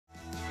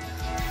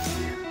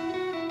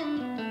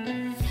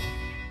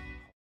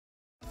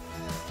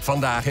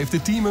Vandaag heeft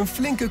het team een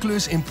flinke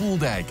klus in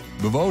Poeldijk.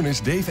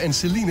 Bewoners Dave en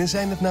Celine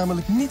zijn het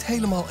namelijk niet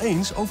helemaal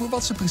eens over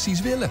wat ze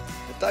precies willen.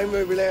 Het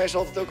tuinmeubilair is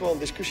altijd ook wel een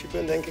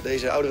discussiepunt, denk ik.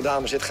 Deze oudere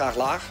dame zit graag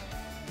laag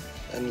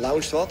en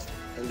loungt wat.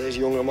 En deze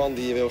jongere man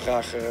die wil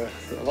graag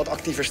wat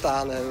actiever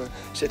staan en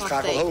zit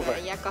graag wat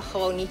hoger. Jij kan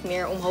gewoon niet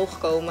meer omhoog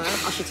komen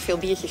als je te veel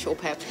biertjes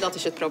op hebt. Dat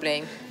is het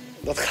probleem.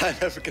 Dat ga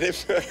je even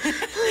knippen.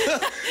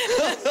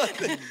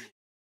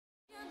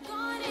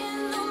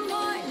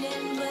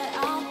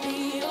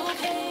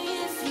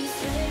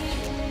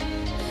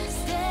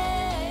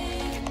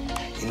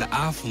 In de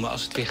avonden,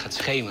 als het weer gaat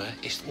schemeren,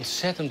 is het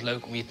ontzettend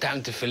leuk om je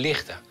tuin te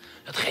verlichten.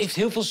 Dat geeft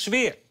heel veel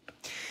sfeer.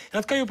 En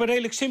dat kan je op een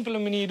redelijk simpele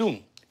manier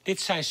doen.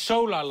 Dit zijn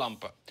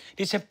solarlampen.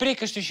 Dit zijn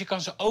prikkers, dus je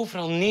kan ze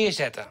overal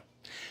neerzetten.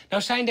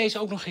 Nou zijn deze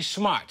ook nog eens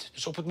smart.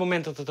 Dus op het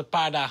moment dat het een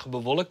paar dagen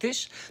bewolkt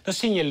is, dan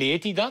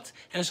signaleert hij dat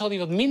en dan zal hij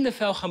wat minder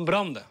fel gaan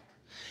branden.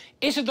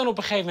 Is het dan op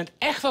een gegeven moment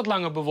echt wat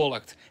langer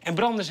bewolkt en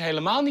branden ze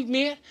helemaal niet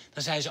meer,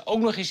 dan zijn ze ook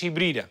nog eens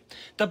hybride.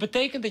 Dat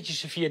betekent dat je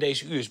ze via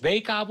deze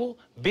USB-kabel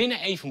binnen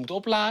even moet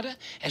opladen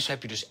en zo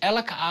heb je dus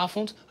elke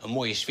avond een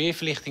mooie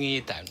sfeerverlichting in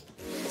je tuin.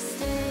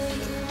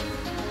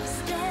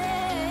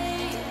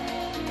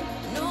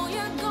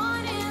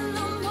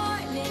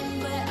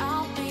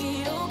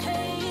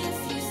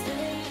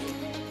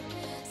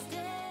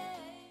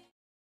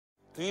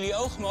 Doe jullie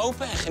ogen maar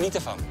open en geniet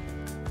ervan.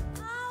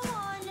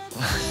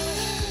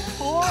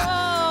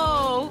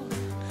 Wow.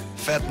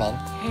 Vet, man.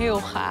 Heel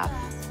gaaf.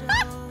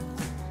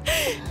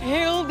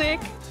 Heel dik.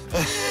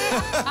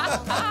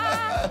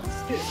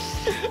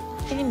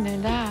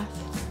 Inderdaad.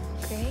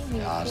 Oké.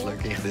 Ja, dat is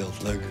leuk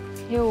ingedeeld. Leuk.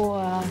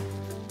 Heel,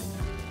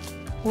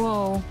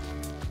 wow.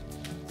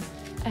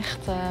 Echt,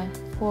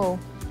 wow.